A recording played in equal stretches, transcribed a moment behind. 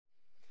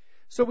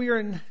So we are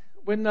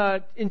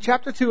in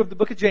chapter 2 of the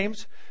book of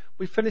James.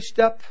 We finished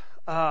up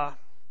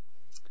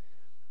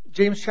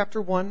James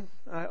chapter 1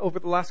 over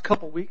the last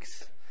couple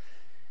weeks.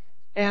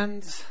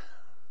 And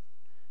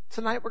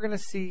tonight we're going to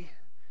see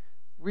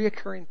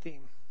reoccurring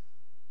theme.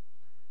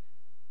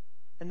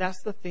 And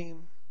that's the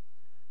theme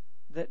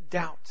that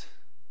doubt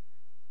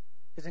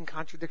is in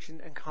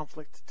contradiction and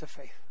conflict to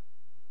faith.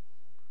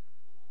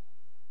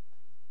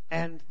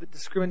 And that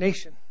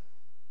discrimination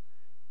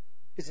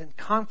is in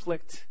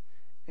conflict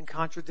and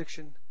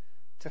contradiction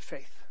to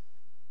faith.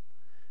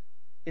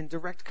 In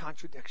direct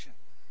contradiction.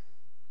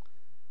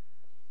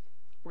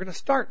 We're going to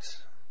start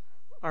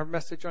our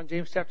message on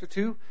James chapter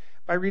 2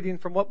 by reading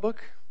from what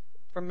book?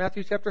 From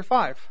Matthew chapter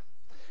 5.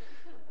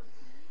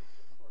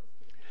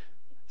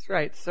 That's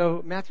right.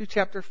 So Matthew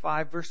chapter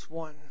 5 verse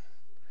 1.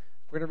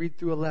 We're going to read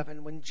through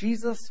 11. When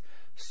Jesus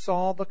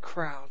saw the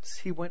crowds,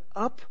 he went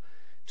up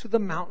to the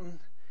mountain,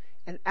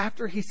 and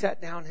after he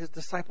sat down, his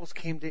disciples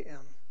came to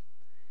him.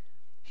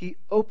 He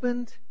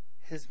opened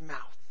his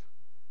mouth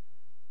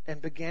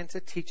and began to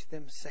teach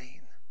them,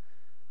 saying,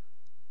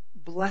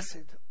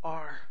 "Blessed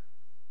are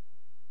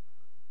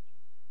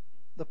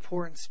the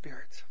poor in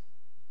spirit,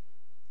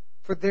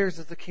 for theirs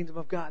is the kingdom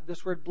of God."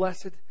 This word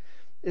blessed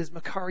is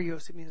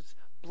makarios. It means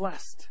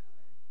blessed,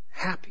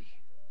 happy.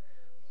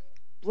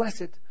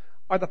 Blessed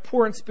are the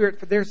poor in spirit,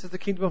 for theirs is the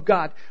kingdom of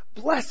God.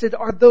 Blessed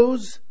are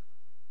those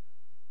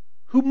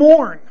who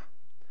mourn,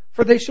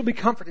 for they shall be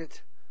comforted.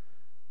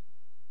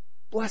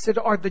 Blessed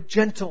are the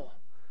gentle,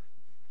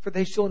 for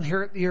they shall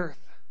inherit the earth.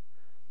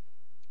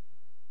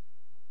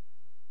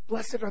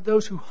 Blessed are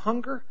those who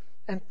hunger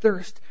and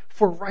thirst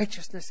for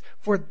righteousness,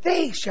 for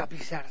they shall be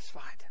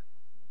satisfied.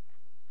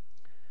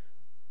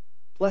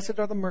 Blessed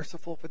are the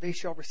merciful, for they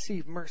shall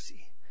receive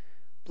mercy.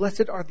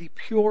 Blessed are the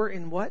pure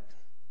in what?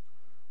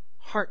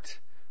 Heart,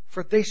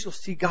 for they shall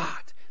see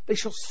God. They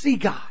shall see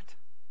God.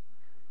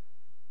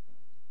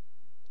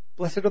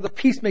 Blessed are the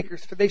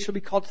peacemakers, for they shall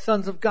be called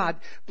sons of God.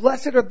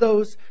 Blessed are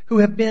those who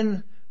have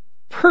been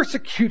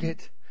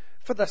persecuted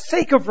for the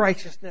sake of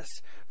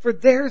righteousness, for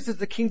theirs is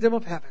the kingdom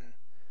of heaven.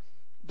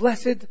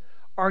 Blessed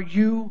are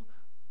you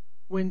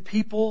when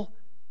people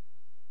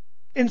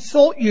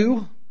insult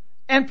you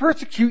and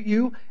persecute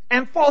you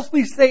and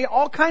falsely say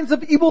all kinds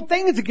of evil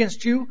things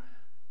against you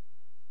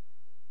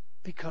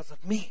because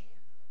of me.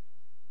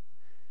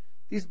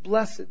 These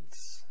blessed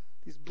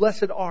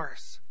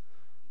are's,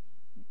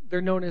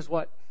 they're known as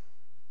what?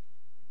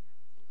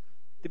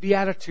 The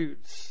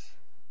Beatitudes.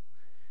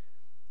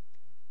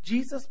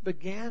 Jesus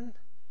began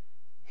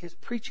his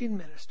preaching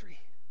ministry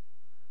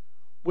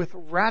with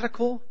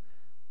radical,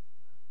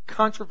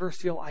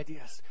 controversial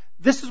ideas.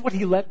 This is what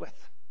he led with.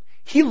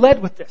 He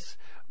led with this.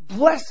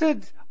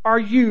 Blessed are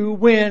you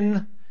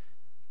when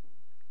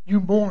you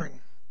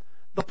mourn,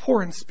 the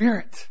poor in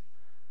spirit.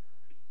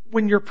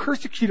 When you're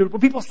persecuted,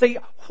 when people say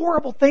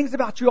horrible things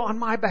about you on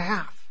my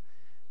behalf.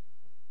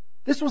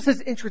 This was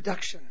his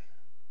introduction.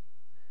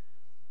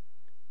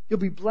 You'll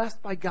be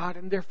blessed by God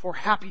and therefore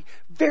happy,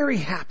 very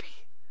happy.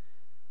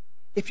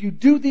 If you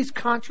do these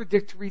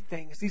contradictory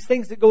things, these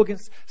things that go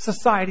against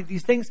society,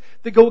 these things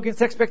that go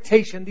against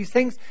expectation, these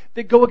things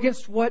that go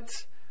against what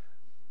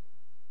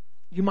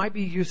you might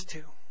be used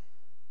to.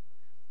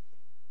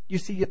 You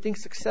see, you think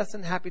success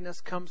and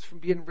happiness comes from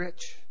being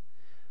rich.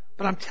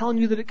 But I'm telling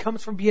you that it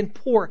comes from being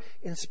poor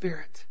in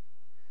spirit.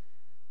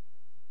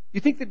 You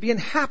think that being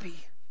happy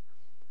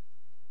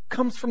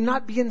comes from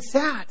not being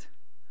sad.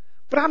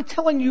 But I'm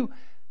telling you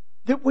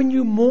that when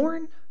you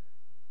mourn,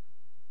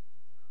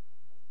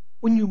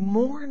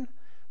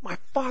 my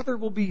Father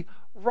will be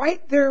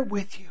right there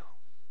with you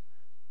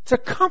to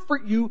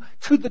comfort you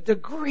to the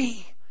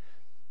degree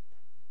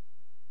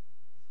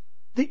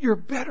that you're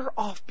better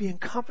off being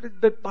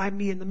comforted by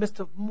me in the midst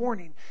of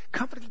mourning,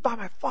 comforted by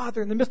my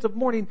Father in the midst of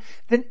mourning,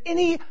 than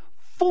any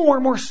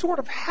form or sort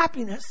of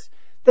happiness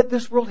that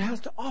this world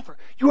has to offer.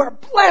 You are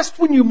blessed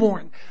when you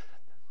mourn.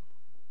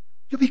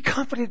 You'll be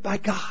comforted by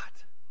God.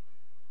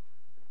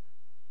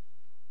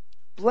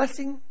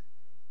 Blessing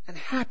and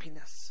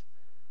happiness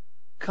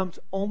comes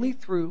only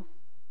through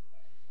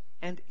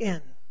and in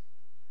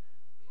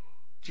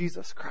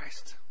Jesus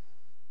Christ.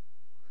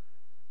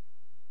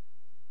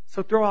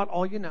 So throw out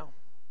all you know.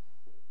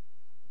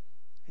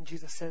 And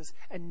Jesus says,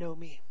 and know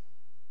me.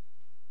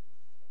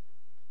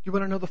 You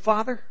want to know the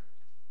Father?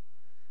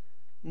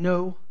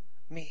 Know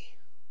me.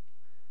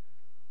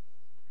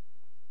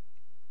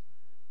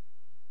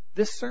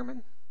 This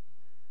sermon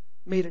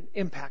made an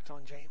impact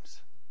on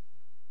James.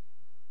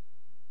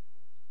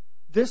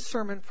 This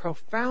sermon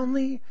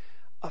profoundly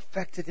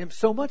affected him,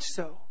 so much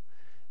so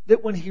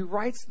that when he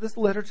writes this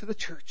letter to the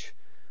church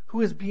who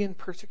is being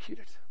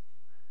persecuted,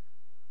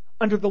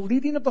 under the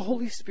leading of the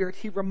Holy Spirit,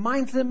 he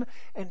reminds them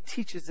and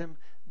teaches them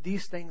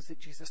these things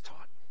that Jesus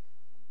taught.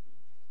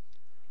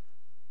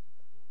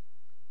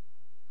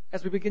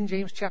 As we begin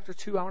James chapter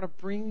 2, I want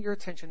to bring your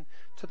attention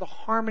to the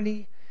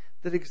harmony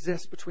that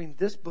exists between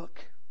this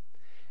book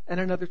and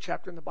another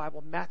chapter in the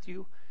Bible,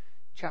 Matthew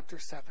chapter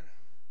 7.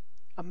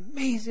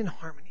 Amazing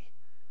harmony.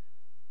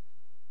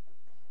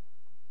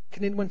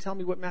 Can anyone tell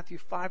me what Matthew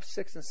 5,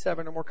 6, and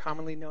 7 are more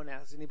commonly known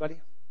as?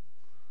 Anybody?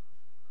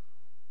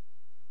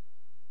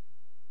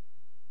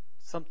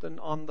 Something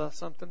on the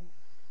something?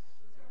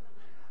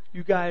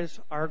 You guys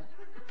are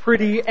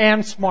pretty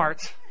and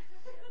smart.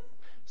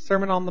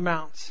 Sermon on the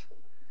Mount.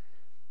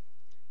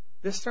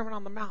 This Sermon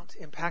on the Mount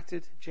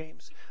impacted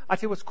James. I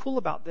tell you what's cool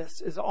about this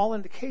is all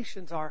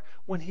indications are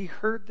when he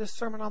heard this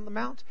Sermon on the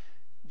Mount,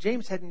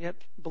 James hadn't yet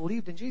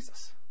believed in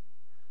Jesus.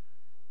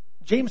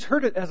 James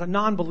heard it as a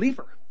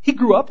non-believer. He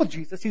grew up with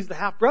Jesus. He's the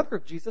half-brother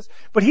of Jesus,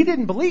 but he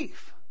didn't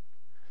believe.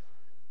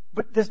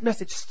 But this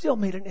message still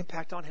made an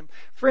impact on him.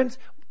 Friends,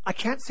 I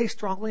can't say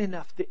strongly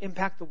enough the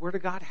impact the Word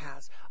of God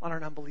has on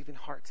our unbelieving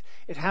hearts.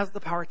 It has the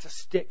power to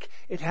stick.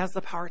 It has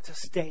the power to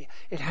stay.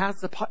 It has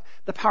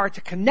the power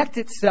to connect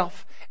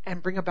itself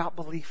and bring about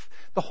belief.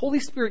 The Holy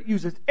Spirit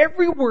uses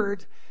every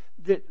word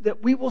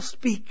that we will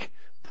speak,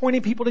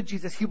 pointing people to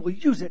Jesus. He will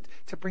use it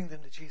to bring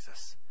them to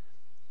Jesus.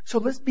 So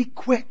let's be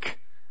quick.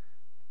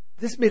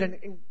 This made an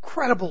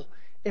incredible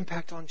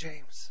impact on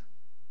James.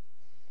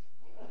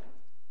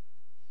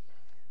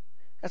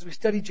 As we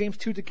study James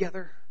 2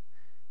 together,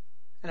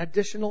 an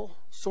additional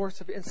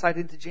source of insight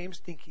into James'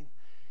 thinking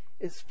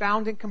is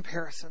found in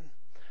comparison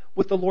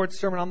with the Lord's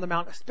Sermon on the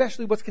Mount,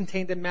 especially what's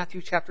contained in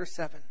Matthew chapter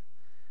 7.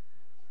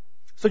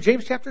 So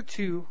James chapter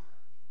 2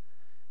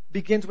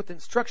 begins with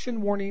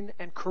instruction, warning,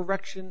 and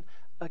correction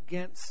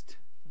against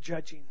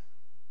judging.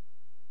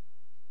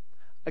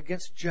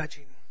 Against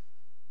judging.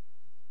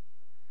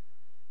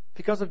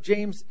 Because of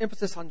James'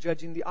 emphasis on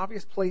judging, the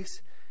obvious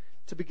place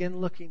to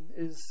begin looking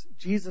is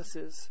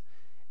Jesus'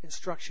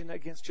 instruction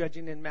against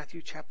judging in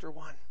Matthew chapter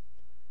 1,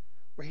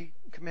 where he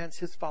commands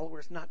his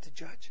followers not to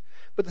judge.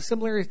 But the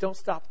similarities don't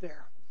stop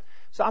there.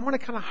 So I'm going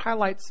to kind of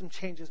highlight some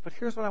changes, but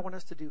here's what I want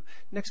us to do.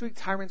 Next week,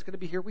 Tyron's going to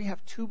be here. We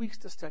have 2 weeks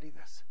to study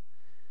this.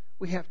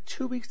 We have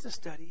 2 weeks to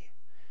study,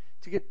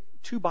 to get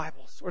 2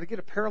 Bibles, or to get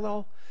a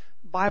parallel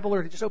Bible,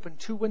 or to just open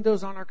 2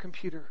 windows on our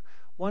computer.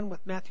 One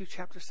with Matthew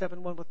chapter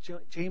 7, one with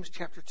James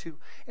chapter 2.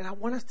 And I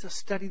want us to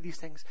study these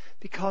things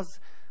because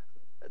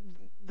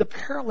the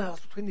parallels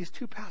between these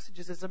 2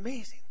 passages is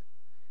amazing.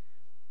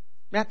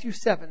 Matthew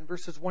 7,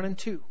 verses 1 and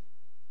 2.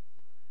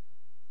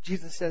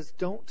 Jesus says,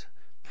 don't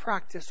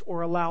practice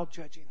or allow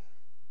judging.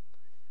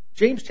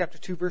 James chapter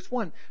 2, verse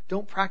 1.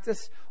 Don't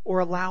practice or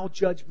allow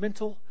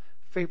judgmental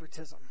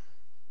favoritism.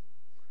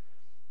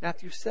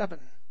 Matthew 7,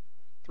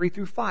 3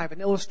 through 5.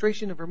 An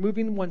illustration of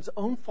removing one's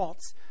own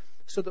faults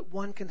so that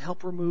one can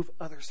help remove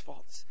others'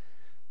 faults.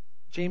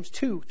 James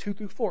 2, 2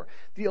 through 4.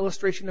 The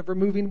illustration of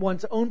removing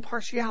one's own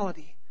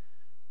partiality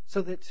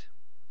so that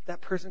that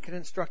person can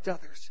instruct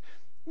others.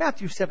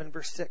 Matthew 7,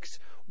 verse 6.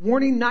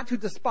 Warning not to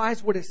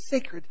despise what is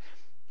sacred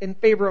in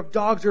favor of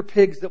dogs or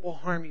pigs that will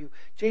harm you.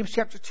 James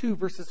chapter 2,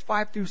 verses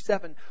 5 through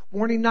 7.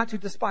 Warning not to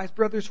despise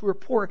brothers who are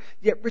poor,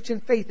 yet rich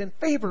in faith, in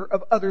favor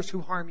of others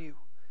who harm you.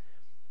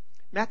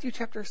 Matthew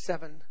chapter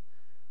 7,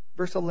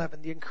 verse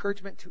 11. The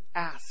encouragement to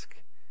ask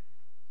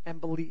and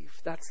believe.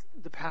 That's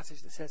the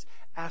passage that says,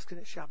 ask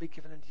and it shall be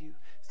given unto you.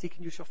 Seek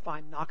and you shall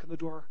find. Knock on the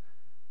door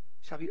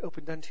shall be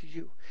opened unto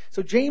you.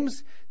 So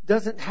James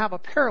doesn't have a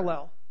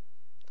parallel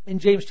in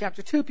James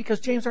chapter 2 because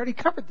James already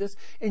covered this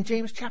in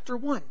James chapter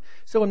 1.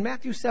 So in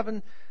Matthew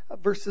 7,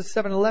 verses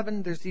 7 and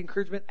 11, there's the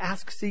encouragement,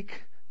 ask,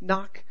 seek,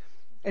 knock.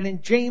 And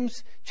in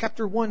James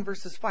chapter 1,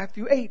 verses 5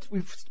 through 8,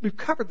 we've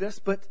covered this,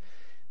 but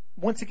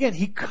once again,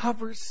 he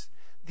covers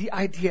the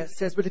idea. It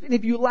says, but if any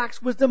of you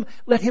lacks wisdom,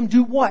 let him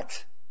do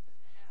what?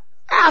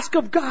 Ask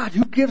of God,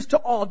 who gives to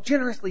all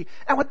generously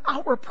and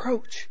without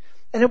reproach,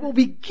 and it will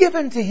be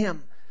given to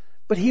him.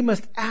 But he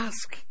must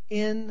ask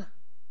in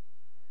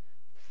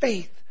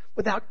faith,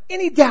 without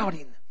any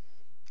doubting.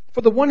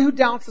 For the one who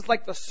doubts is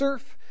like the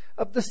surf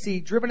of the sea,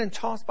 driven and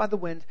tossed by the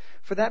wind.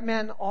 For that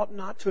man ought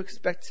not to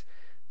expect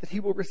that he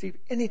will receive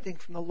anything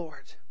from the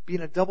Lord,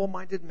 being a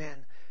double-minded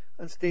man,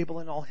 unstable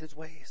in all his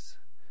ways.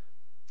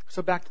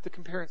 So back to the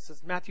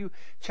comparisons. Matthew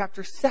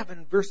chapter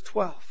 7, verse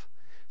 12.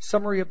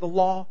 Summary of the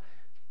law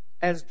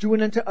as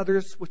doing unto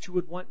others what you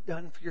would want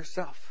done for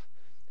yourself.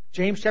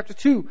 James chapter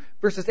 2,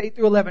 verses 8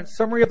 through 11.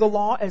 Summary of the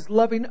law as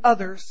loving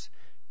others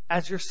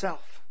as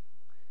yourself.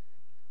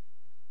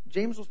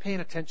 James was paying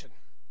attention.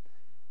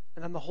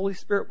 And then the Holy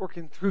Spirit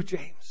working through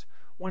James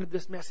wanted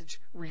this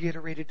message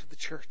reiterated to the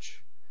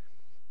church.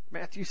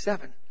 Matthew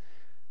 7,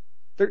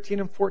 13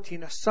 and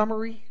 14. A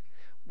summary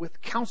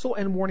with counsel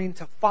and warning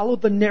to follow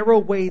the narrow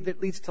way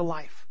that leads to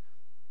life.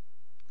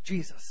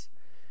 Jesus.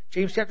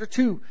 James chapter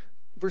 2,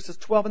 verses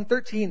 12 and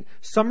 13.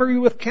 Summary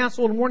with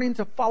counsel and warning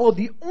to follow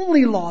the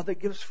only law that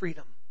gives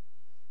freedom.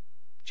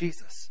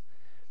 Jesus.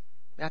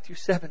 Matthew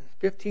 7,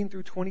 15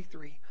 through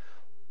 23.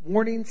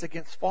 Warnings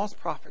against false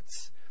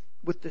prophets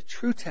with the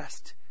true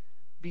test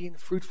being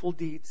fruitful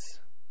deeds.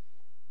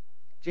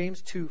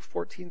 James 2,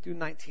 14 through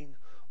 19.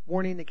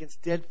 Warning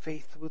against dead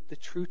faith with the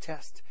true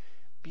test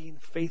being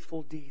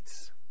faithful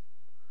deeds.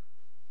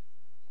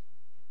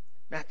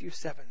 Matthew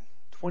 7,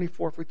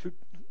 24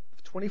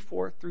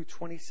 through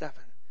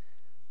 27.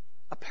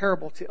 A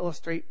parable to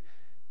illustrate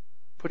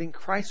putting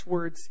Christ's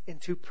words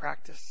into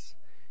practice.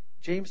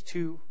 James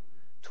 2,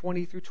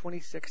 20 through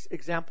 26,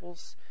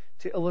 examples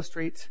to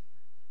illustrate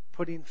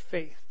putting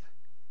faith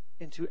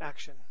into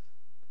action.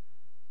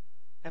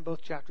 And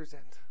both chapters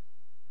end.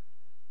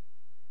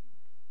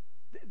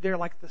 They're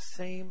like the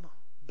same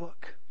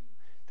book.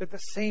 They're the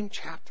same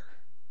chapter.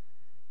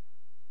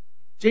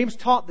 James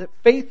taught that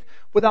faith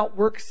without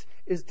works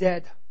is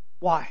dead.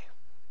 Why?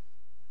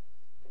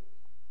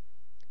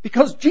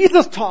 Because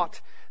Jesus taught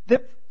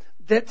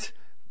that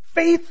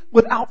faith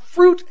without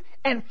fruit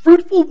and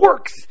fruitful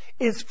works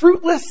is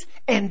fruitless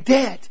and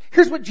dead.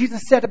 Here's what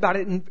Jesus said about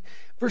it in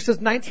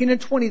verses 19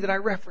 and 20 that I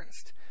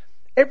referenced.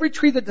 Every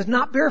tree that does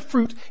not bear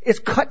fruit is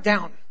cut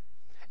down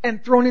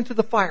and thrown into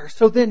the fire.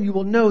 So then you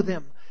will know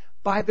them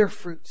by their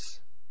fruits.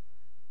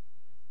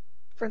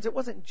 Friends, it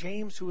wasn't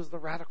James who was the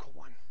radical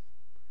one.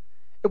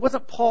 It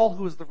wasn't Paul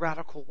who was the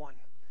radical one.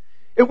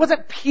 It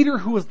wasn't Peter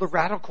who was the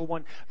radical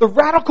one. The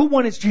radical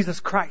one is Jesus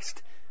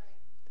Christ.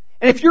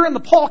 And if you're in the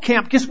Paul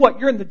camp, guess what?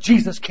 You're in the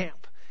Jesus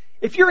camp.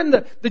 If you're in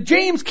the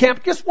James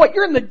camp, guess what?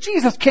 You're in the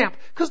Jesus camp.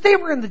 Because they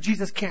were in the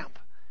Jesus camp.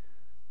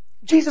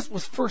 Jesus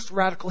was first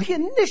radical. He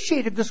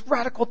initiated this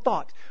radical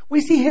thought.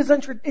 We see his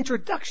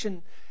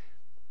introduction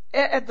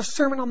at the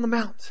Sermon on the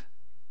Mount.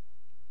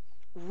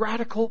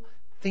 Radical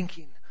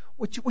thinking.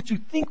 What you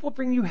think will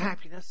bring you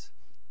happiness,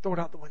 throw it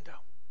out the window.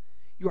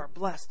 You are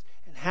blessed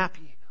and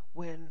happy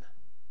when...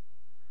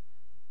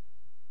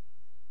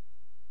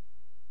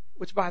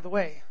 Which, by the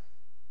way,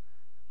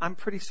 I'm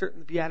pretty certain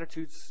the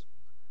Beatitudes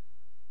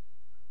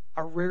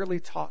are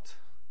rarely taught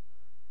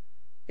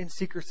in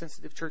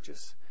seeker-sensitive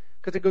churches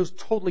because it goes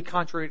totally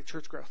contrary to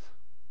church growth.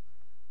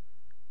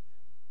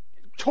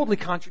 Totally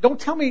contrary. Don't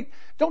tell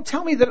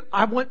me that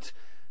I'm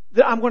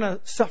going to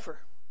suffer.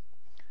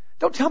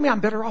 Don't tell me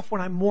I'm better off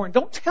when I'm mourning.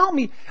 Don't tell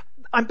me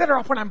I'm better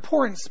off when I'm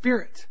poor in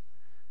spirit.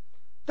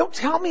 Don't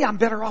tell me I'm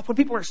better off when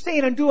people are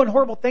saying and doing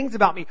horrible things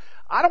about me.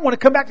 I don't want to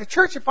come back to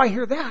church if I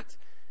hear that.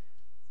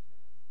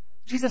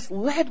 Jesus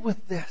led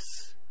with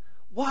this.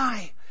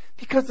 Why?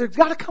 Because there's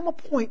got to come a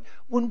point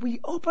when we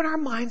open our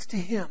minds to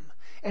Him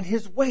and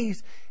His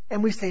ways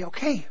and we say,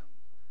 okay,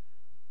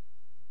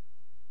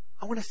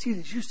 I want to see it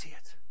as you see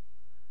it.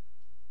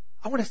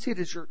 I want to see it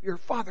as your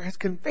Father has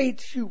conveyed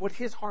to you what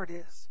His heart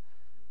is.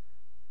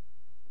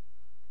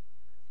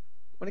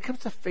 When it comes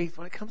to faith,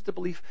 when it comes to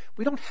belief,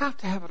 we don't have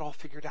to have it all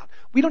figured out.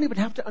 We don't even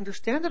have to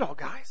understand it all,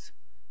 guys.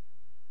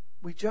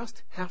 We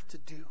just have to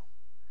do.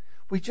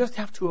 We just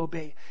have to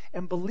obey.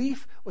 And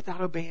belief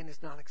without obeying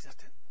is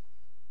non-existent.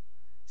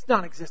 It's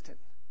non-existent.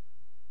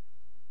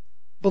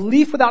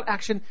 Belief without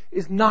action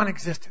is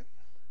non-existent.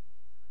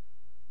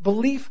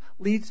 Belief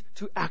leads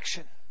to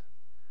action.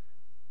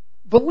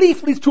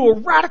 Belief leads to a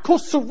radical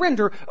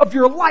surrender of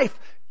your life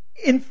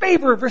in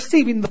favor of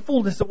receiving the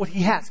fullness of what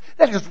He has.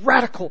 That is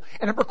radical,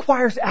 and it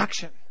requires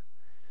action.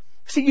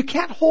 See, you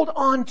can't hold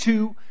on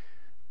to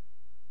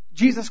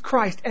Jesus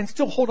Christ and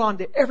still hold on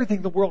to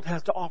everything the world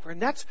has to offer.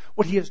 And that's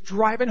what He is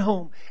driving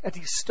home as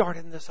He's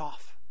starting this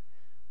off.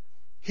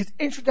 His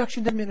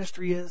introduction to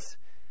ministry is,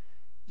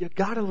 you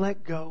got to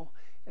let go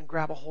and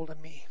grab a hold of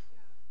me.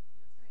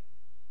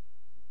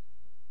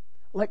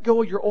 Let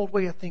go of your old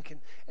way of thinking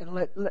and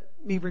let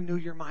me renew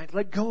your mind.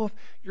 Let go of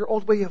your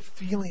old way of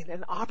feeling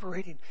and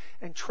operating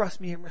and trust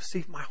me and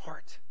receive my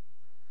heart.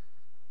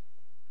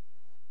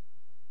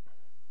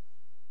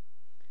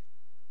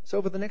 So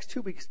over the next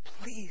 2 weeks,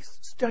 please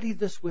study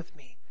this with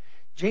me.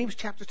 James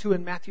chapter 2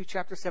 and Matthew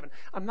chapter 7.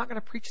 I'm not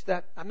going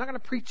to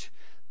preach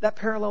that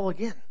parallel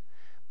again.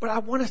 But I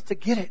want us to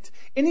get it.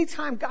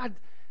 Anytime God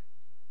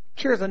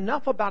cares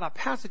enough about a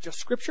passage of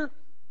Scripture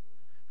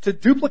to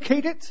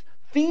duplicate it,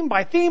 theme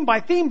by theme by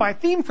theme by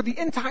theme for the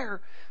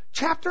entire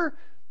chapter,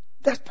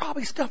 that's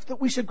probably stuff that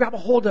we should grab a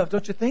hold of,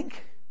 don't you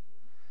think?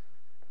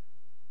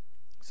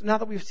 So now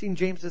that we've seen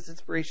James's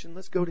inspiration,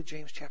 let's go to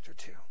James chapter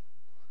 2.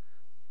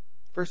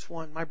 Verse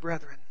 1, my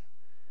brethren,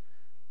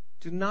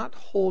 do not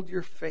hold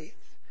your faith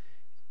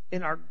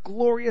in our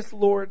glorious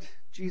Lord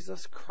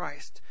Jesus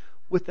Christ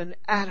with an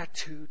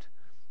attitude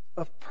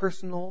of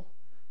personal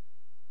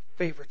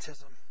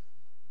favoritism.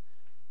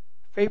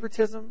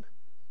 Favoritism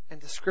and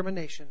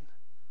discrimination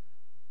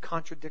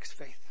contradicts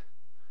faith.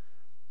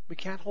 We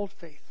can't hold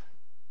faith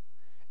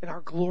in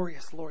our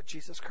glorious Lord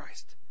Jesus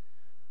Christ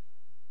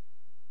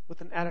with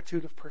an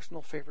attitude of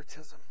personal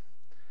favoritism.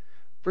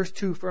 Verse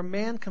 2, for a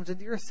man comes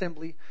into your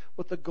assembly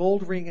with a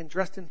gold ring and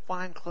dressed in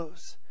fine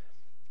clothes.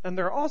 And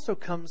there also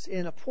comes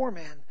in a poor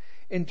man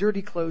in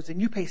dirty clothes,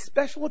 and you pay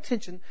special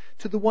attention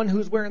to the one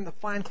who's wearing the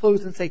fine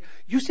clothes and say,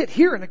 you sit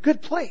here in a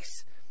good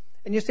place.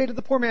 And you say to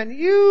the poor man,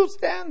 you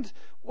stand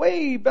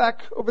way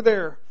back over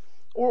there,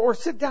 or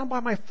sit down by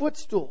my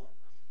footstool.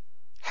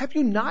 Have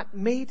you not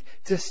made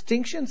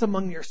distinctions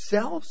among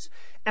yourselves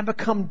and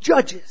become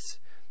judges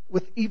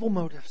with evil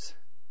motives?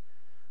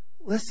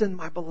 Listen,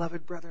 my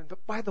beloved brethren.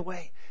 But by the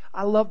way,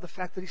 I love the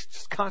fact that he's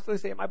just constantly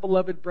saying, my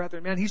beloved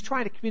brethren. Man, he's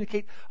trying to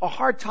communicate a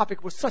hard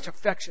topic with such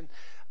affection.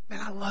 Man,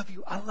 I love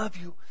you. I love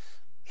you.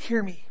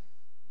 Hear me.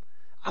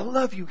 I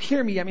love you.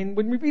 Hear me. I mean,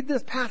 when we read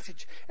this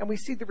passage and we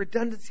see the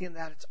redundancy in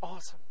that, it's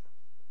awesome.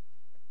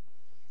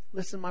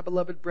 Listen, my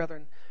beloved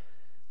brethren.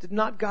 Did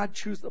not God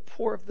choose the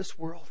poor of this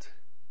world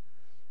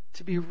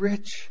to be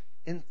rich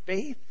in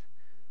faith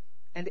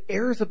and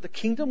heirs of the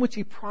kingdom which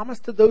He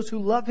promised to those who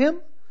love Him?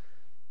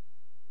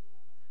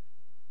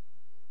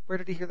 Where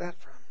did He hear that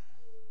from?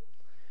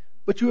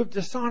 But you have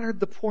dishonored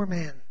the poor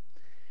man.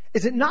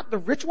 Is it not the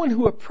rich one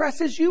who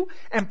oppresses you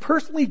and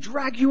personally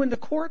drag you into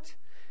court?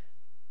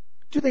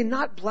 Do they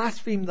not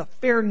blaspheme the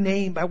fair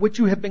name by which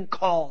you have been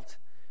called?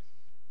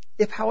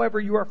 If, however,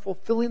 you are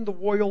fulfilling the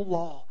royal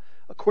law,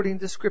 according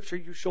to Scripture,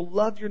 you shall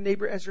love your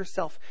neighbor as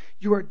yourself,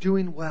 you are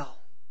doing well.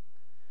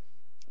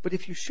 But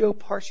if you show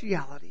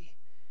partiality,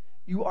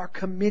 you are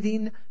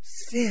committing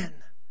sin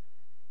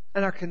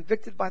and are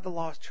convicted by the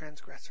law as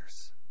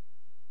transgressors.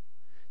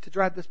 To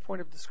drive this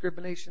point of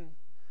discrimination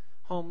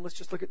home, let's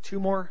just look at two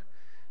more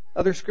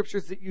other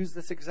scriptures that use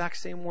this exact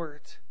same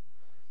word,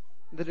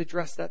 that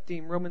address that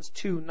theme. Romans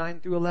 2, 9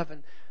 through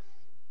 11.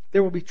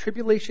 There will be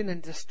tribulation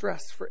and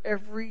distress for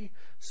every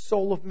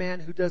soul of man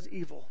who does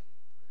evil,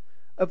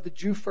 of the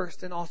Jew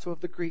first and also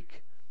of the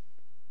Greek.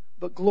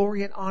 But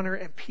glory and honor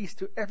and peace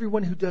to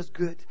everyone who does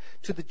good,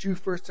 to the Jew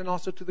first and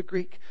also to the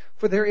Greek.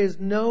 For there is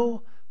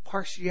no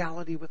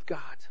partiality with God.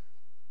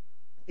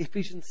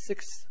 Ephesians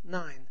 6,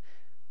 9.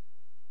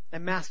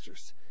 And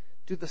masters,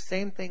 do the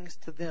same things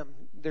to them,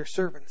 their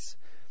servants,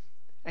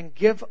 and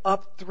give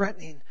up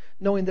threatening,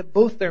 knowing that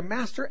both their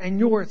master and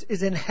yours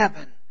is in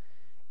heaven,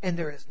 and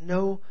there is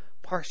no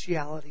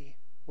partiality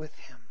with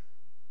Him.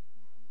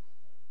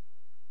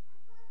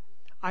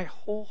 I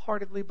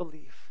wholeheartedly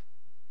believe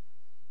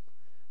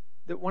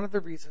that one of the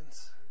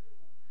reasons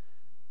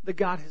that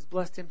God has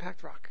blessed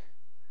Impact Rock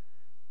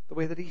the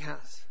way that He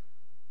has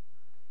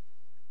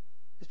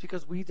is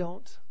because we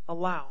don't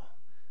allow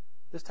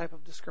this type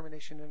of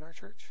discrimination in our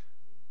church.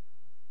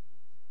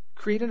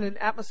 Creating an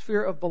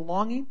atmosphere of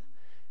belonging,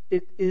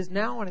 it is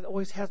now and it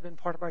always has been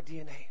part of our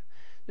DNA.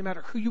 No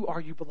matter who you are,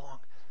 you belong.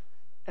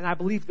 And I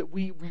believe that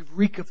we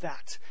reek of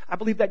that. I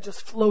believe that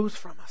just flows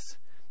from us.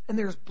 And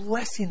there's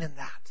blessing in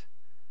that.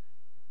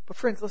 But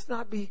friends, let's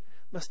not be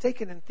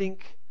mistaken and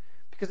think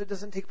because it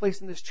doesn't take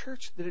place in this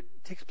church that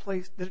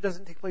it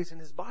doesn't take place in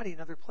His body in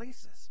other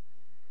places.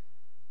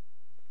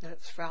 And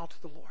it's foul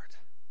to the Lord.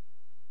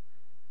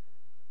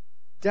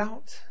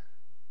 Doubt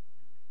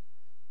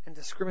and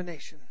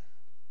discrimination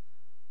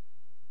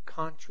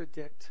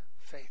contradict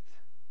faith.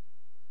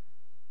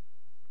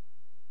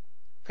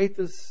 Faith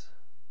is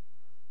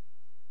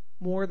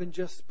more than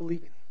just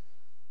believing.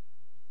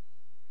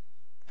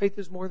 Faith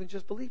is more than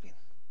just believing.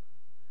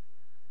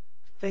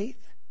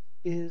 Faith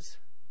is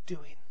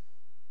doing.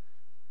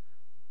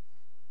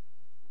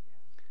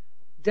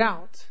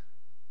 Doubt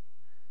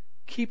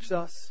keeps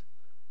us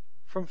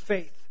from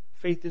faith.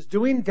 Faith is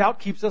doing. Doubt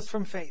keeps us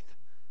from faith.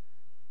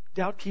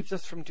 Doubt keeps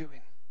us from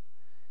doing.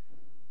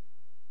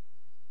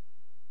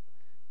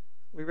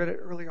 We read it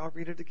earlier. I'll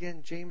read it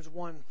again. James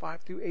 1,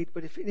 5 through 8.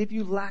 But if any of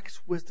you lacks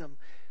wisdom,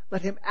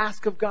 let him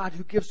ask of God,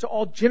 who gives to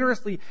all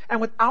generously and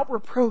without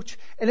reproach,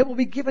 and it will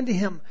be given to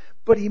him.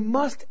 But he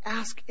must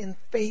ask in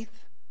faith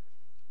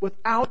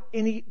without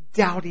any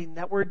doubting.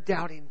 That word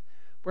doubting,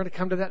 we're going to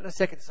come to that in a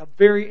second. It's a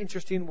very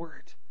interesting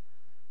word.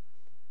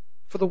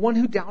 For the one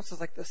who doubts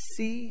is like the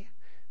sea,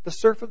 the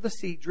surf of the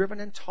sea, driven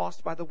and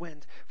tossed by the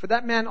wind. For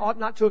that man ought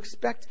not to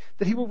expect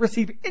that he will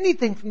receive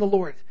anything from the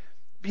Lord,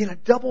 being a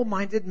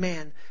double-minded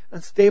man,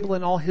 unstable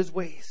in all his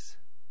ways.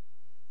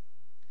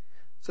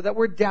 So that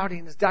word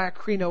doubting is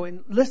diakrino.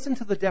 And listen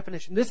to the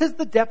definition. This is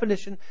the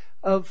definition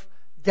of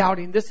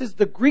doubting. This is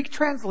the Greek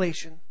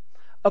translation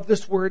of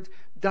this word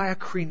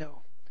diakrino.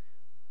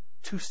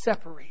 To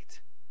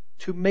separate,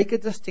 to make a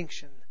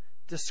distinction,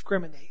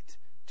 discriminate,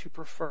 to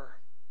prefer.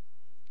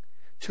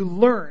 To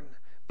learn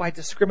by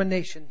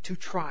discrimination, to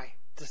try,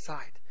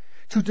 decide.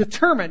 To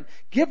determine,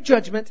 give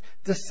judgment,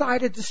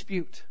 decide a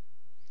dispute.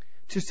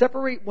 To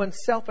separate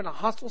oneself in a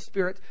hostile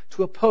spirit,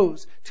 to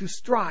oppose, to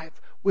strive,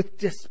 with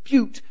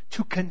dispute,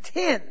 to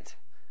contend,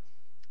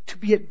 to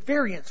be at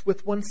variance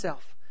with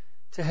oneself,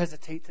 to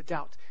hesitate, to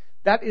doubt.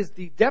 That is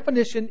the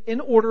definition in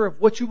order of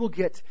what you will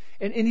get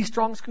in any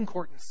Strong's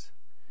Concordance.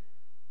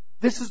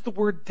 This is the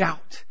word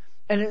doubt.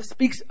 And it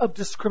speaks of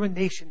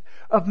discrimination,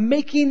 of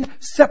making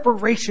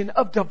separation,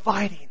 of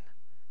dividing.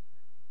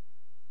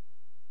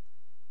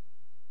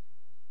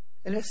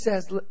 And it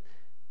says,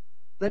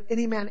 let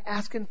any man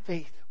ask in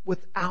faith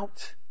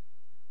without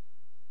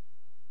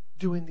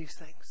doing these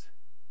things.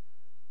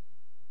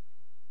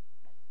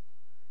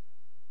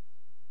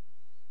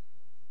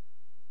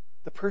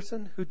 The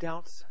person who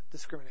doubts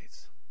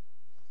discriminates.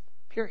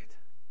 Period.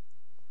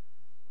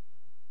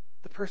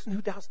 The person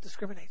who doubts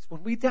discriminates.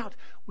 When we doubt,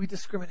 we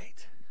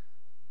discriminate.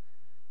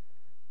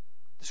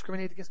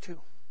 Discriminate against who?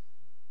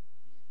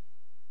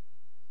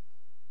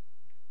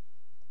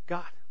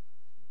 God.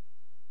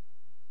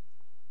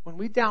 When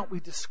we doubt, we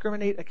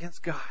discriminate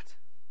against God.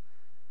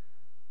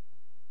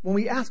 When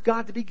we ask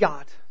God to be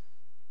God,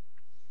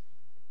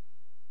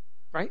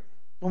 right?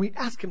 When we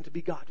ask Him to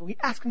be God, when we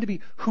ask Him to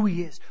be who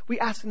He is, we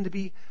ask Him to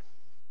be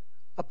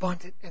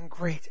abundant and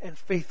great and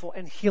faithful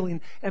and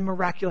healing and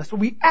miraculous. When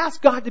we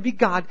ask God to be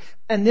God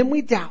and then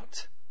we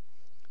doubt,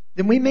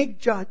 then we make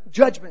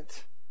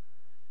judgment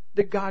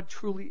that God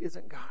truly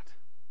isn't God.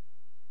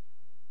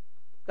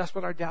 That's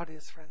what our doubt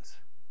is, friends.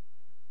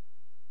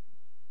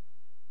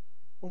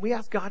 When we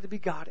ask God to be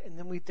God and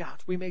then we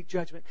doubt, we make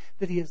judgment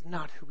that He is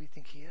not who we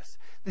think He is,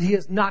 that He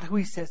is not who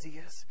He says He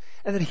is,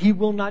 and that He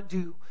will not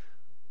do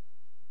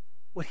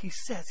what He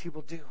says He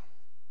will do.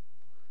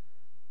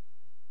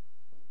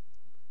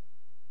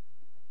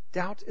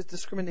 Doubt is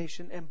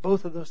discrimination, and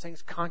both of those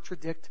things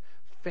contradict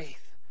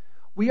faith.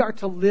 We are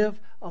to live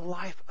a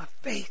life of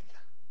faith.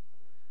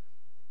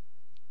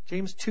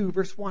 James 2,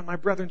 verse 1, my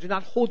brethren, do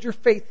not hold your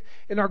faith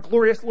in our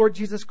glorious Lord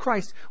Jesus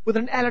Christ with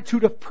an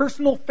attitude of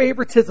personal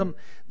favoritism.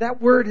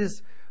 That word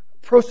is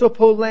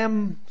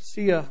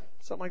prosopolamsia,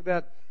 something like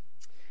that.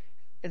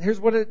 And here's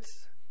what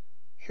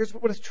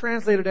it's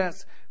translated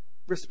as: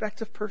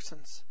 respect of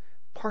persons,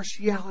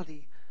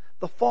 partiality,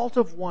 the fault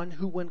of one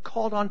who, when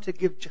called on to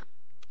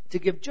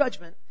give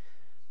judgment,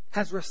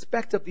 has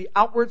respect of the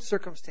outward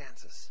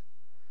circumstances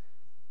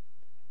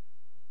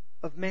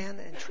of man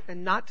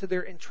and not to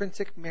their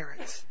intrinsic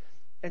merits,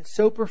 and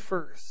so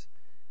prefers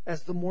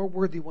as the more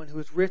worthy one who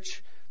is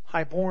rich,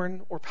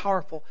 highborn, or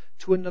powerful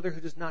to another who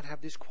does not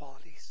have these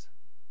qualities.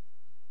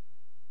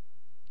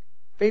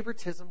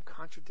 Favoritism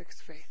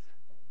contradicts faith.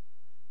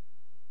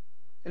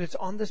 And it's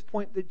on this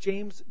point that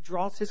James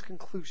draws his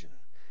conclusion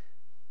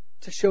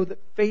to show that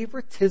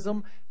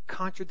favoritism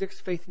contradicts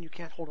faith, and you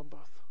can't hold them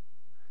both.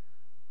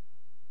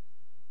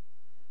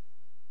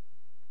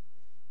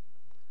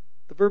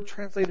 The verb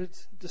translated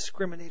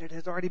discriminated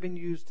has already been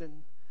used in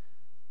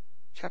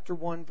chapter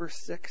 1, verse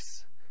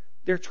 6.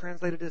 They're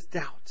translated as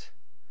doubt,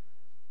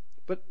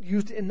 but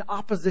used in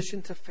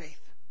opposition to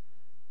faith.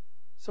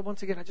 So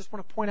once again, I just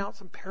want to point out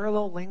some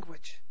parallel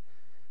language,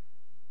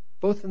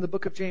 both in the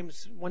book of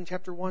James, 1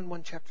 chapter 1,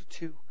 1 chapter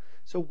 2.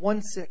 So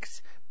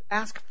 1:6,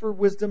 ask for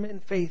wisdom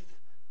and faith,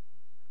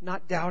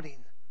 not doubting.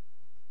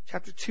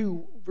 Chapter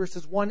 2,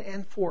 verses 1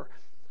 and 4,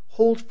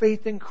 hold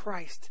faith in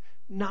Christ,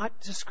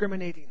 not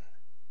discriminating.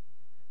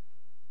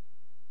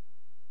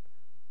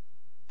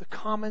 The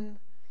common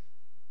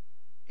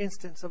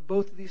instance of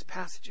both of these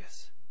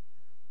passages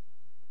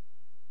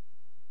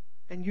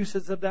and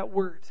uses of that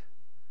word,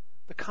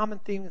 the common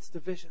theme is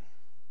division.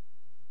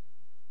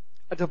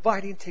 A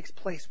dividing takes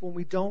place when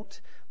we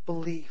don't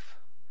believe.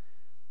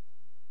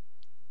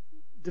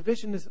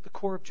 Division is at the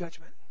core of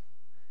judgment.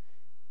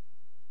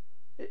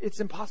 It's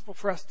impossible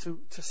for us to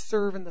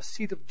serve in the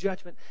seat of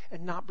judgment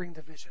and not bring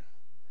division.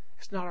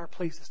 It's not our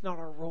place. It's not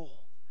our role.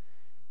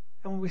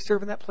 And when we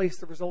serve in that place,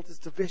 the result is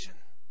division.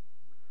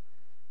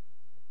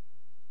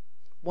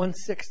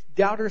 1:6,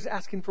 doubters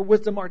asking for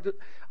wisdom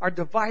are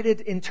divided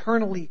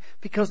internally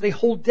because they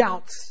hold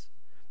doubts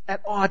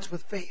at odds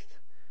with faith.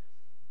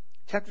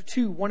 Chapter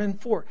 2, 1 and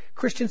 4,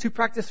 Christians who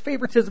practice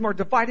favoritism are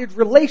divided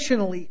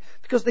relationally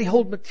because they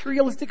hold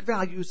materialistic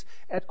values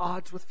at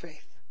odds with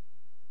faith.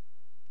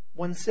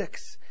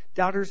 1:6,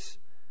 doubters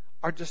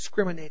are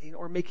discriminating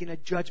or making a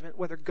judgment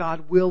whether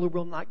God will or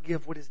will not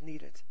give what is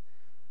needed.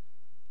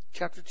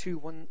 Chapter 2,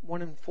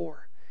 1 and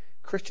 4,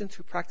 Christians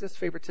who practice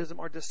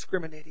favoritism are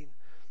discriminating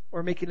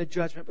or making a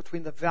judgment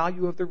between the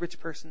value of the rich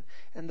person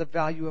and the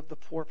value of the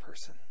poor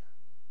person.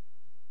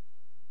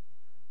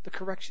 The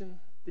correction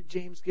that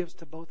James gives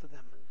to both of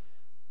them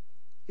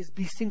is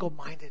be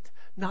single-minded,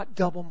 not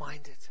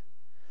double-minded.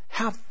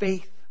 Have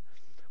faith.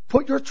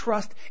 Put your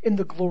trust in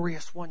the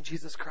glorious one,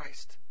 Jesus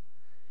Christ.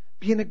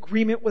 Be in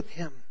agreement with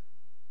Him.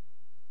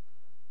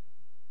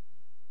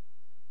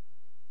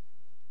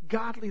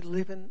 Godly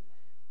living.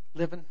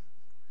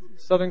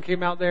 Southern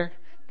came out there.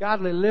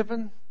 Godly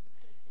living.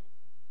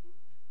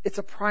 It's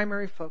a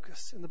primary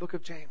focus in the book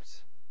of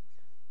James.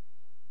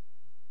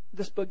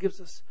 This book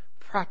gives us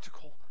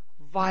practical,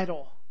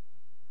 vital,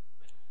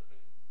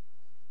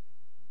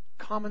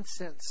 common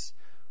sense,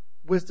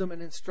 wisdom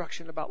and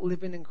instruction about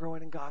living and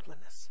growing in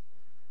godliness.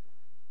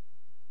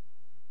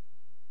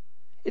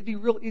 It'd be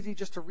real easy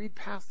just to read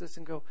past this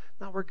and go,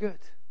 no, we're good.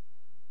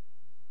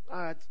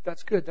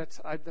 That's good. That's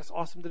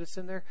awesome that it's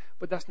in there,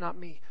 but that's not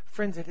me.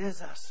 Friends, it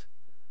is us.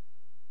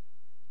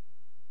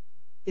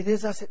 It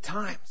is us at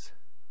times.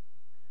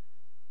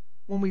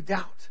 When we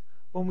doubt,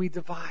 when we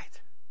divide,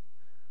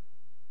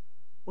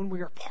 when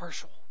we are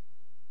partial.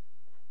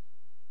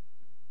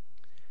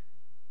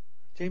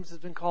 James has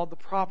been called the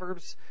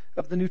Proverbs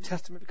of the New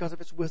Testament because of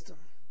its wisdom.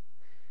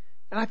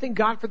 And I thank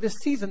God for this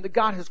season that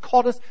God has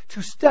called us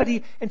to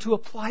study and to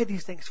apply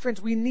these things.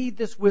 Friends, we need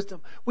this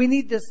wisdom. We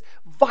need this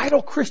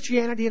vital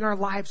Christianity in our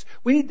lives.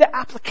 We need the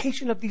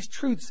application of these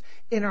truths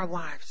in our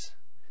lives.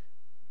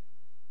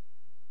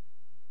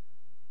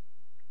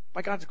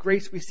 By God's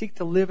grace, we seek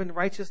to live in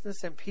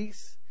righteousness and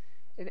peace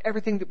in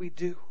everything that we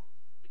do.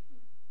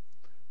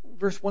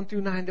 Verse 1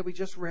 through 9 that we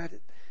just read,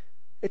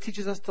 it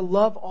teaches us to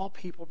love all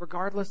people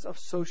regardless of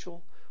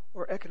social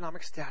or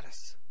economic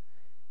status,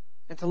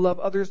 and to love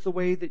others the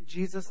way that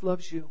Jesus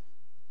loves you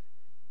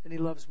and He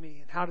loves me.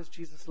 And how does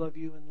Jesus love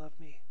you and love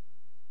me?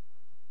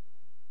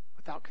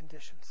 Without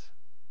conditions.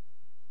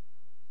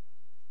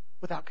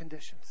 Without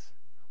conditions.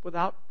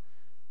 Without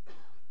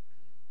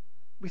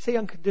We say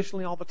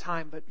unconditionally all the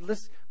time, but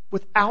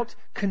without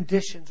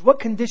conditions. What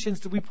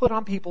conditions do we put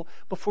on people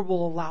before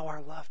we'll allow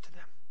our love to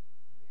them?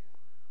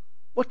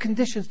 What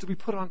conditions do we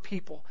put on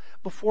people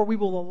before we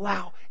will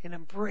allow an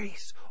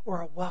embrace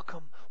or a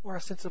welcome or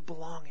a sense of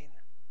belonging?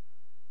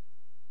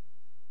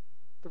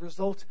 The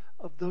result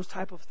of those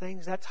type of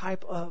things, that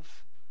type of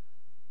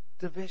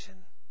division,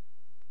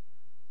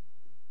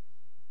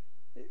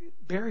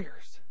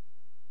 barriers.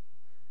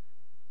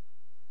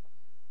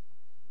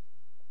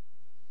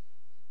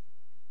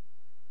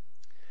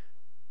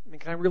 I mean,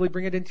 can I really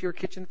bring it into your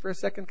kitchen for a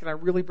second? Can I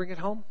really bring it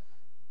home?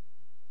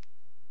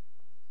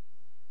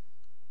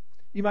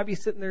 You might be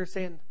sitting there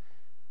saying,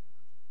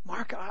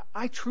 Mark,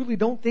 I truly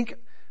don't think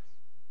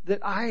that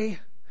I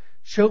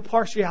show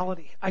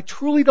partiality. I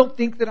truly don't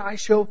think that I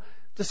show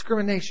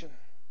discrimination.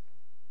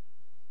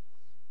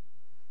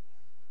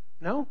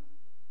 No?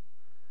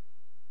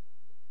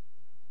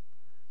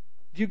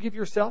 Do you give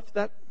yourself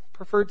that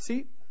preferred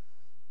seat?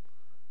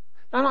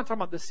 Now, I'm not talking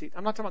about this seat.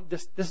 I'm not talking about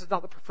this. This is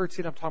not the preferred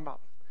seat I'm talking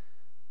about.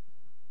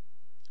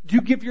 Do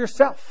you give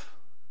yourself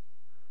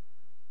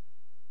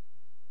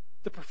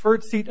the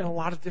preferred seat in a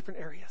lot of different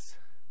areas?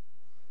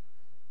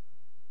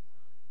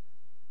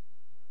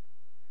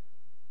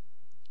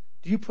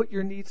 Do you put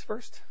your needs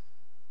first?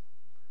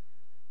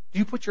 Do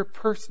you put your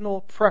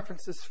personal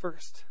preferences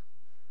first?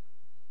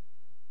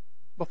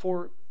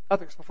 Before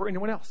others, before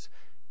anyone else?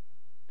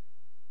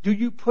 Do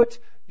you put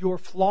your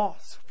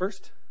flaws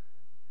first?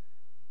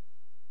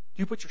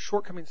 Do you put your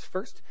shortcomings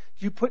first?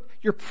 Do you put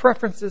your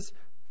preferences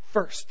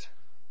first?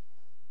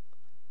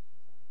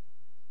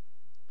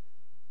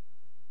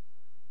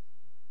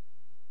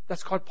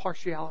 That's called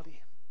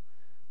partiality.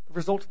 The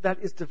result of that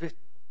is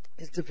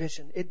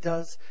division. It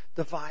does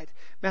divide.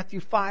 Matthew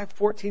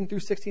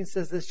 5:14-16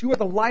 says this: You are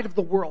the light of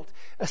the world.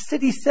 A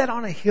city set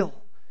on a hill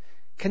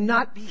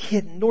cannot be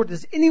hidden, nor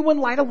does anyone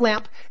light a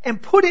lamp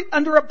and put it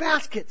under a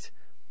basket,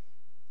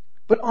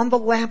 but on the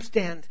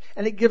lampstand,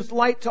 and it gives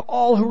light to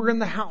all who are in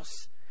the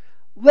house.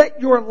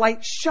 Let your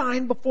light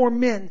shine before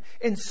men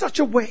in such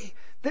a way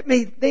that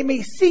they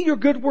may see your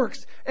good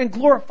works and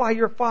glorify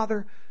your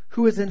Father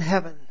who is in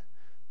heaven.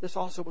 This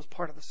also was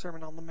part of the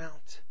Sermon on the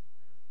Mount.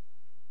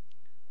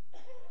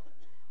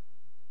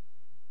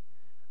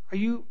 Are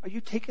you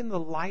taking the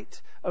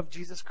light of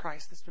Jesus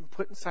Christ that's been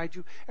put inside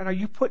you, and are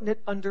you putting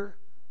it under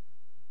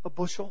a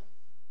bushel?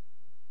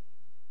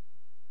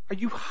 Are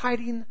you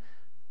hiding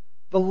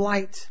the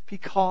light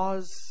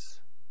because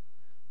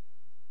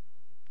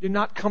you're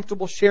not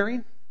comfortable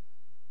sharing?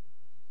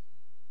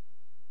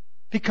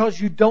 Because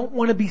you don't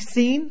want to be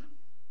seen?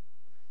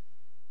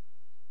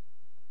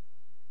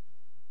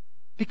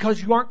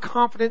 Because you aren't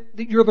confident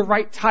that you're the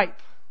right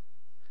type?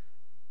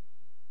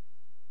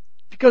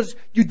 Because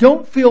you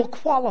don't feel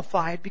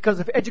qualified because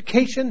of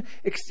education,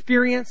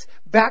 experience,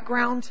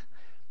 background?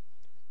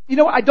 You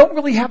know, I don't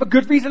really have a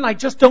good reason, I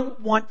just don't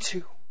want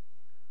to.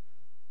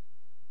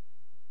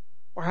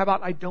 Or how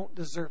about I don't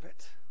deserve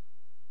it?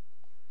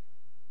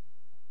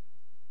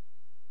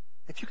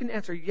 If you can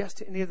answer yes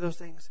to any of those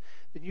things,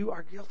 then you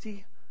are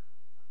guilty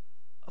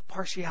of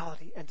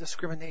partiality and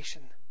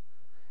discrimination.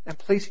 And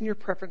placing your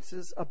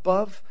preferences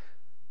above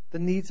the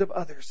needs of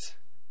others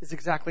is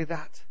exactly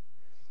that.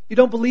 You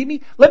don't believe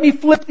me? Let me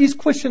flip these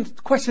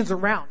questions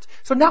around.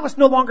 So now it's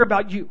no longer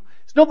about you.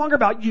 It's no longer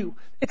about you.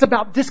 It's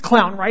about this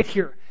clown right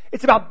here.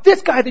 It's about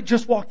this guy that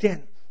just walked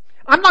in.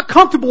 I'm not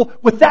comfortable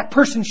with that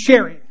person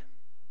sharing.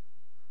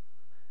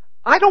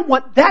 I don't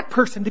want that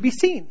person to be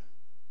seen.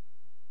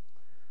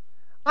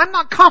 I'm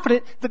not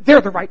confident that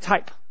they're the right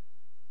type.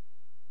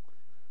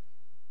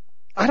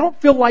 I don't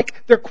feel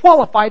like they're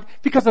qualified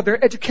because of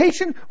their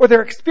education or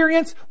their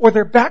experience or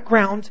their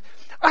background.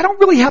 I don't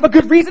really have a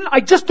good reason. I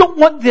just don't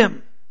want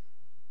them.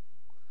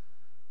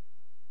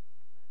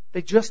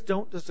 They just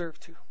don't deserve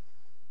to.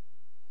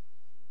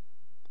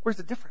 Where's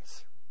the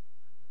difference?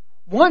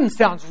 One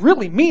sounds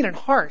really mean and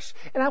harsh,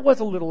 and I was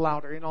a little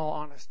louder, in all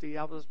honesty.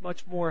 I was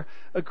much more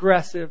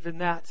aggressive in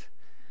that.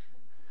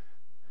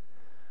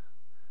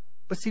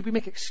 But see, we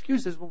make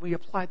excuses when we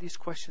apply these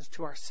questions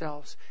to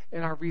ourselves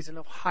and our reason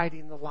of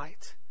hiding the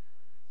light.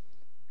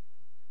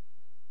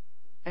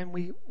 And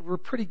we're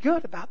pretty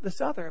good about this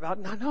other, about,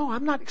 no,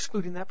 I'm not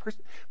excluding that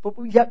person. But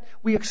yet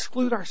we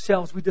exclude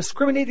ourselves. We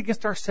discriminate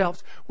against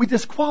ourselves. We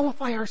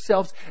disqualify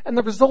ourselves. And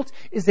the result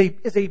is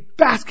a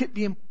basket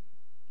being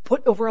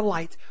put over a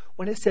light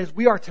when it says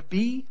we are to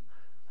be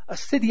a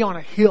city on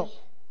a hill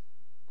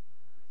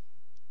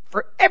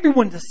for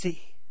everyone to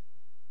see.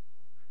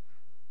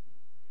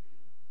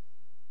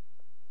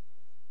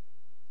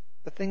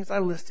 The things I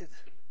listed,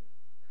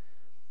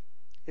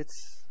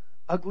 it's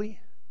ugly,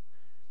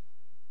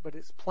 but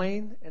it's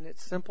plain and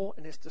it's simple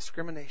and it's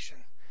discrimination.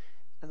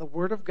 And the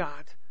Word of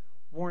God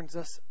warns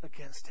us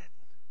against it.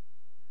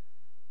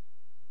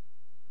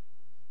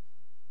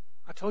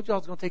 I told you I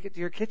was going to take it to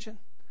your kitchen.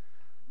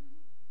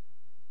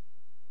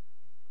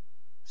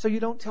 So you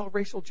don't tell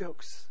racial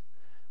jokes.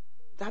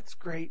 That's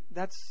great.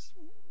 That's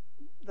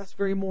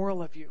very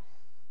moral of you.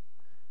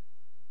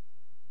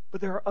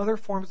 But there are other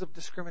forms of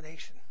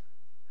discrimination.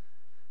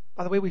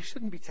 By the way, we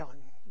shouldn't be telling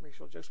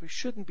racial jokes. We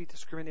shouldn't be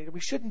discriminated. We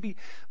shouldn't be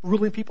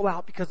ruling people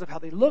out because of how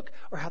they look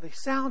or how they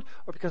sound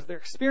or because of their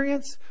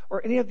experience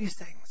or any of these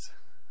things.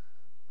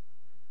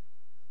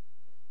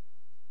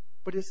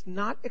 But it's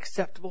not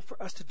acceptable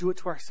for us to do it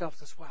to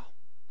ourselves as well.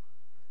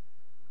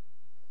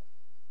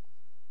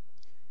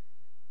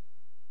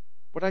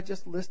 What I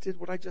just listed,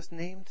 what I just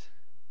named,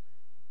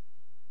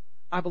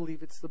 I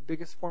believe it's the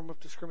biggest form of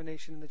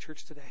discrimination in the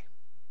church today.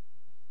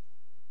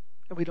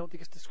 And we don't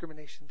think it's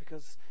discrimination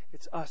because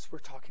it's us we're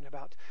talking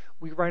about.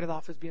 We write it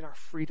off as being our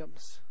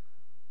freedoms.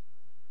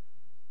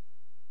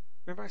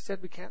 Remember I said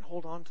we can't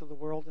hold on to the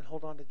world and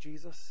hold on to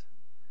Jesus?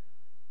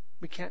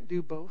 We can't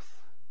do both.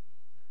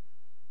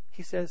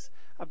 He says,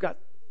 I've got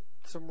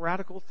some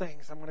radical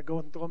things. I'm going to go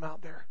and throw them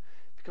out there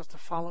because to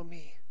follow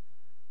me,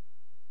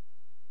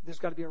 there's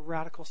got to be a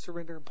radical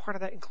surrender. And part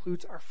of that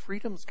includes our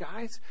freedoms,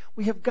 guys.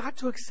 We have got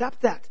to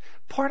accept that.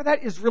 Part of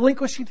that is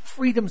relinquishing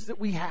freedoms that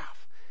we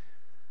have.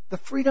 The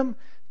freedom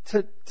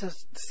to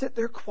sit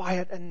there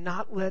quiet and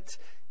not let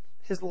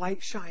His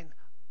light shine.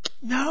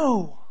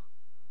 No.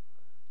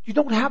 You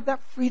don't have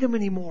that freedom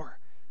anymore.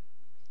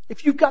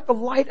 If you've got the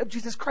light of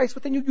Jesus Christ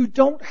within you, you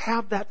don't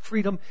have that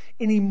freedom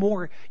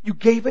anymore. You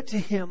gave it to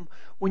Him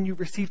when you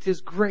received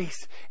His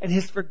grace and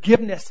His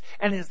forgiveness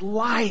and His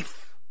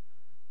life.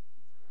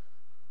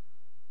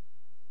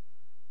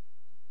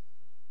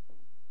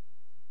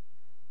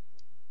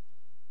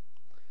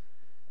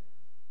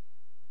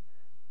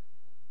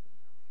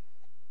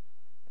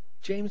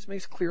 James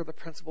makes clear the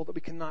principle that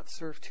we cannot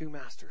serve two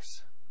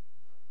masters.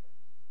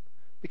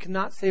 We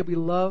cannot say we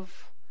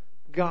love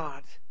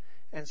God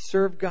and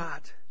serve God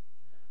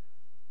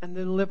and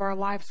then live our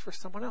lives for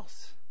someone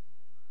else.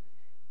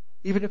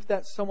 Even if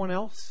that someone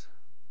else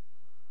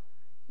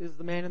is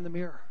the man in the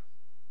mirror.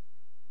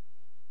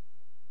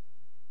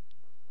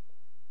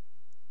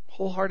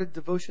 Wholehearted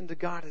devotion to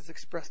God is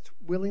expressed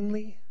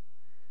willingly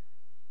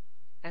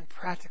and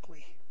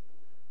practically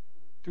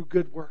through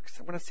good works.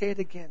 I'm going to say it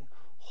again.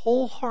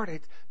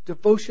 Wholehearted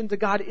devotion to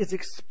God is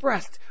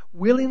expressed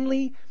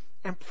willingly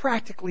and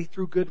practically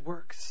through good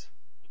works.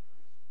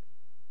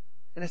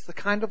 And it's the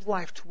kind of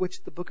life to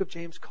which the book of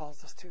James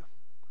calls us to.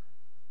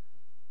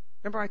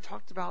 Remember I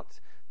talked about,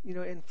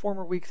 in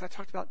former weeks, I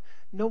talked about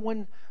no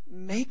one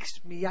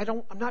makes me.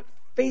 I'm not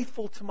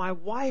faithful to my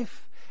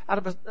wife out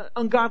of an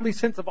ungodly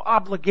sense of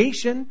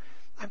obligation.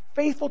 I'm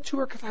faithful to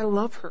her because I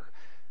love her.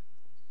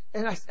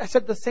 And I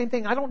said the same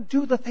thing. I don't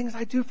do the things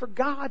I do for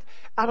God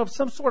out of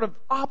some sort of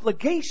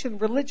obligation,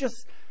 religious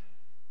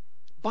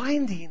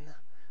binding,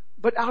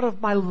 but out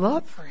of my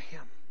love for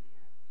Him.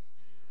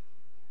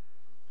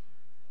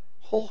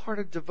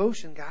 Wholehearted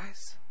devotion,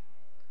 guys.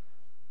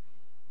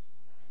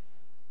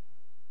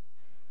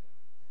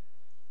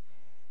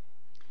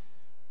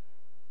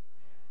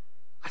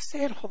 I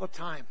say it all the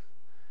time.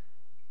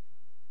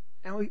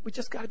 And we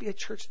just got to be a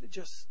church that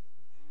just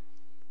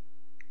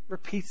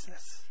repeats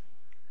this.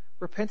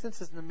 Repentance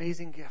is an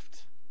amazing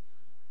gift.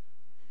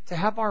 To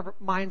have our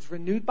minds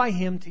renewed by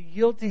Him, to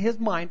yield to His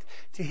mind,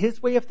 to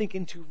His way of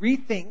thinking, to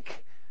rethink,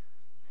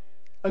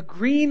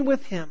 agreeing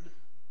with Him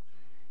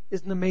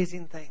is an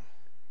amazing thing.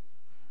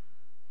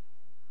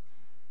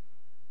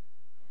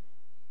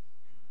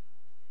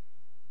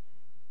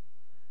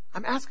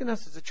 I'm asking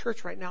us as a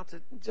church right now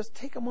to just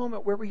take a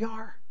moment where we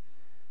are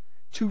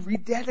to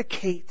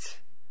rededicate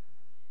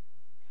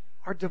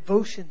our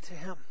devotion to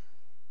Him.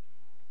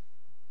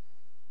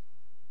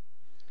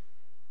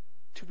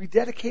 To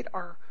rededicate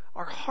our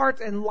heart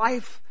and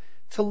life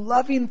to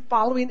loving,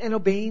 following, and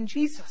obeying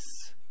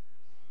Jesus.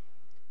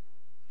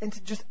 And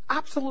to just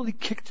absolutely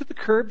kick to the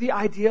curb the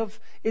idea of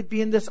it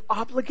being this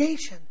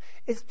obligation.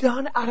 It's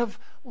done out of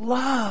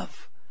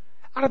love.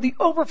 Out of the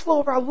overflow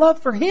of our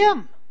love for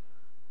Him.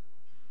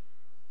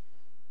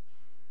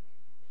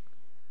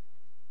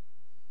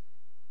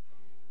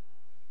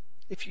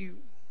 If you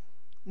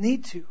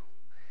need to,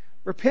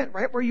 repent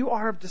right where you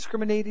are of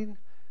discriminating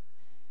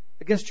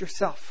against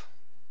yourself.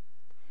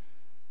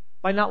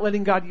 By not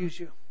letting God use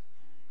you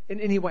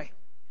in any way.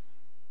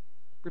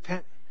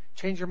 Repent.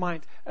 Change your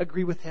mind.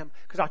 Agree with Him.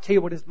 Because I'll tell you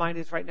what His mind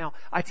is right now.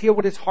 I tell you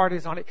what His heart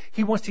is on it.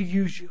 He wants to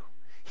use you.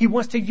 He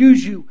wants to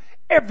use you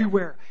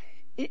everywhere.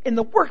 In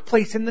the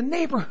workplace, in the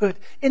neighborhood,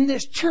 in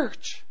this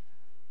church.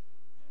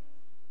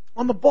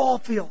 On the ball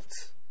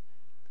fields.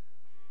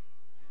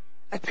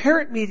 At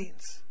parent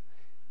meetings.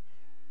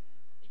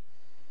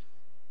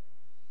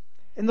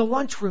 In the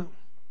lunchroom.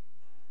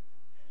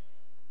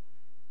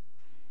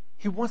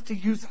 He wants to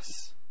use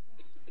us.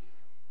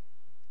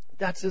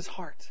 That's His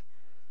heart.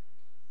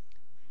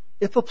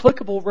 If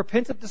applicable,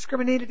 repent of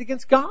discriminating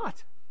against God.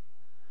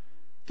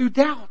 Through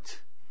doubt.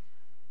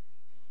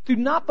 Through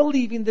not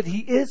believing that He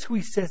is who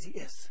He says He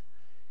is.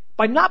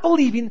 By not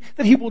believing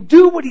that He will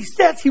do what He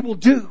says He will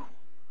do.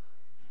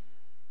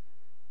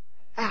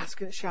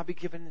 Ask and it shall be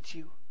given unto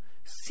you.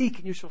 Seek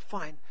and you shall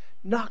find.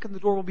 Knock and the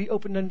door will be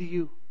opened unto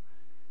you.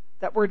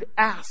 That word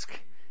ask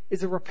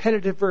is a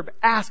repetitive verb.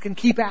 Ask and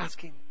keep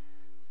asking.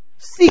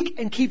 Seek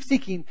and keep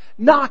seeking.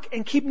 Knock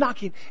and keep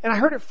knocking. And I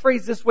heard it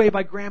phrased this way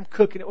by Graham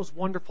Cook, and it was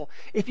wonderful.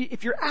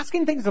 If you're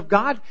asking things of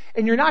God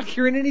and you're not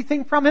hearing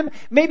anything from Him,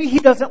 maybe He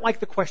doesn't like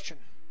the question.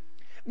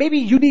 Maybe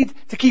you need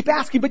to keep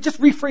asking, but just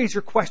rephrase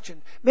your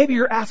question. Maybe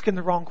you're asking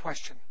the wrong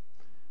question.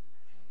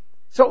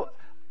 So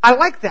I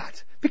like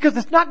that, because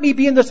it's not me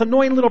being this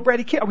annoying little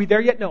bratty kid. Are we there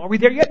yet? No. Are we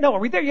there yet? No. Are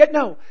we there yet?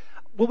 No.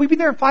 Will we be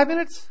there in 5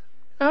 minutes?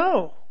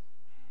 No.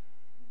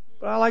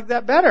 But I like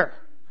that better.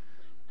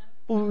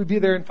 Will we be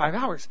there in 5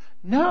 hours?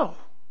 No.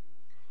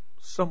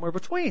 Somewhere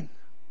between.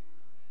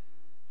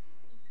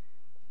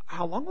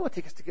 How long will it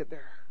take us to get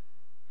there?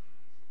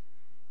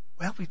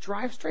 Well, if we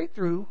drive straight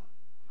through,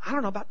 I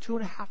don't know, about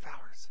 2.5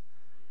 hours.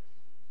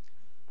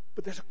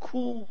 But there's a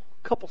cool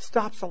couple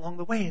stops along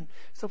the way. And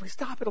so if we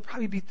stop, it'll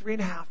probably be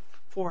 3.5,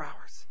 4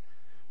 hours.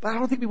 But I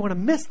don't think we want to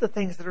miss the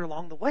things that are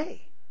along the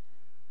way.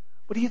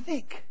 What do you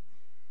think?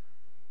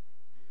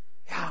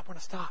 Yeah, I want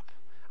to stop.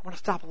 I want to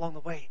stop along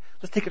the way.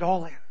 Let's take it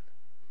all in.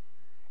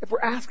 If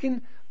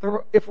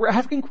we're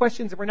asking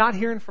questions and we're not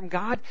hearing from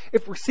God,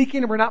 if we're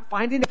seeking and we're not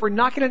finding, if we're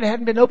knocking and it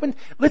hadn't been opened,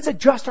 let's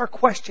adjust our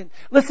question.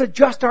 Let's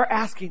adjust our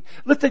asking.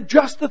 Let's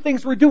adjust the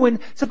things we're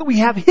doing so that we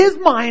have His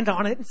mind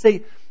on it and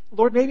say,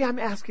 Lord, maybe I'm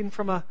asking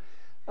from a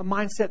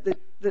mindset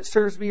that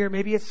serves me, or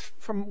maybe it's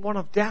from one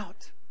of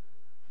doubt.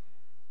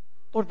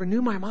 Lord,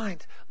 renew my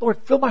mind. Lord,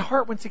 fill my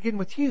heart once again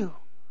with You.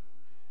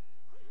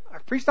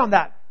 I've preached on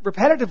that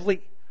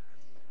repetitively.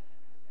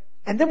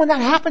 And then when that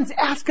happens,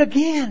 ask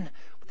again.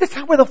 This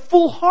time with a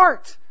full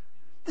heart.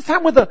 This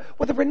time with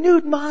a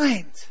renewed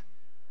mind.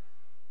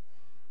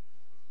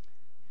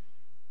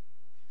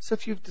 So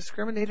if you've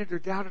discriminated or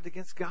doubted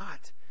against God,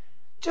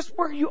 just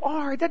where you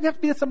are, it doesn't have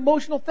to be this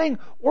emotional thing.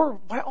 Or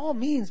by all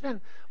means,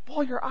 man,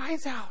 bawl your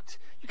eyes out.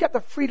 You got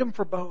the freedom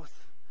for both.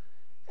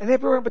 And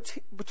everywhere in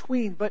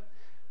between. But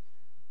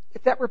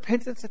if that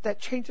repentance, if that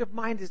change of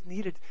mind is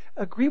needed,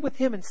 agree with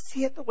Him and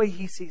see it the way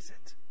He sees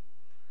it.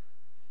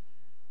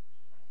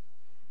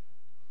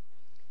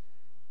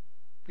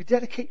 You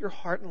dedicate your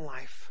heart and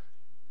life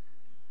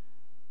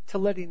to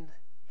letting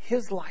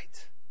His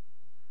light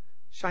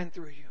shine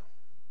through you.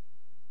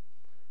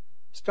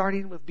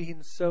 Starting with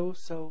being so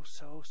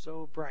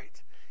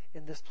bright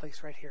in this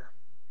place right here.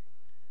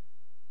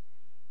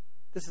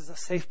 This is a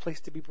safe place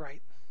to be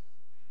bright.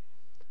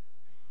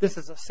 This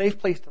is a safe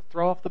place to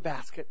throw off the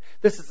basket.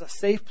 This is a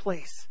safe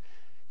place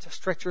to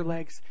stretch your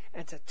legs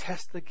and to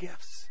test the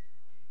gifts.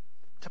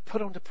 To put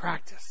them to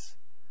practice.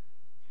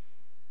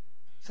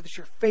 So that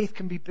your faith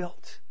can be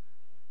built.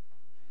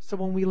 So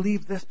when we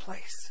leave this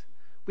place,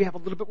 we have a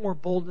little bit more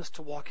boldness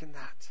to walk in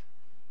that.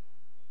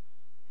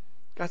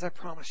 Guys, I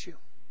promise you,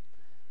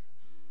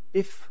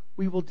 if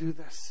we will do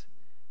this,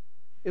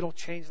 it'll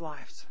change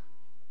lives.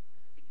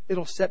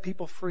 It'll set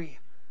people free.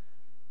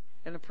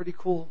 And a pretty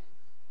cool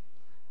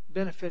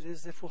benefit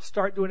is if we'll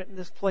start doing it in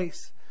this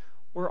place,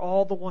 we're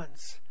all the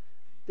ones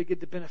that get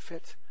the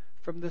benefit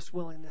from this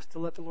willingness to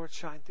let the Lord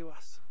shine through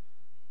us.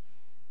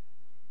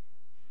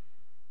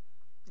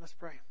 Let's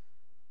pray.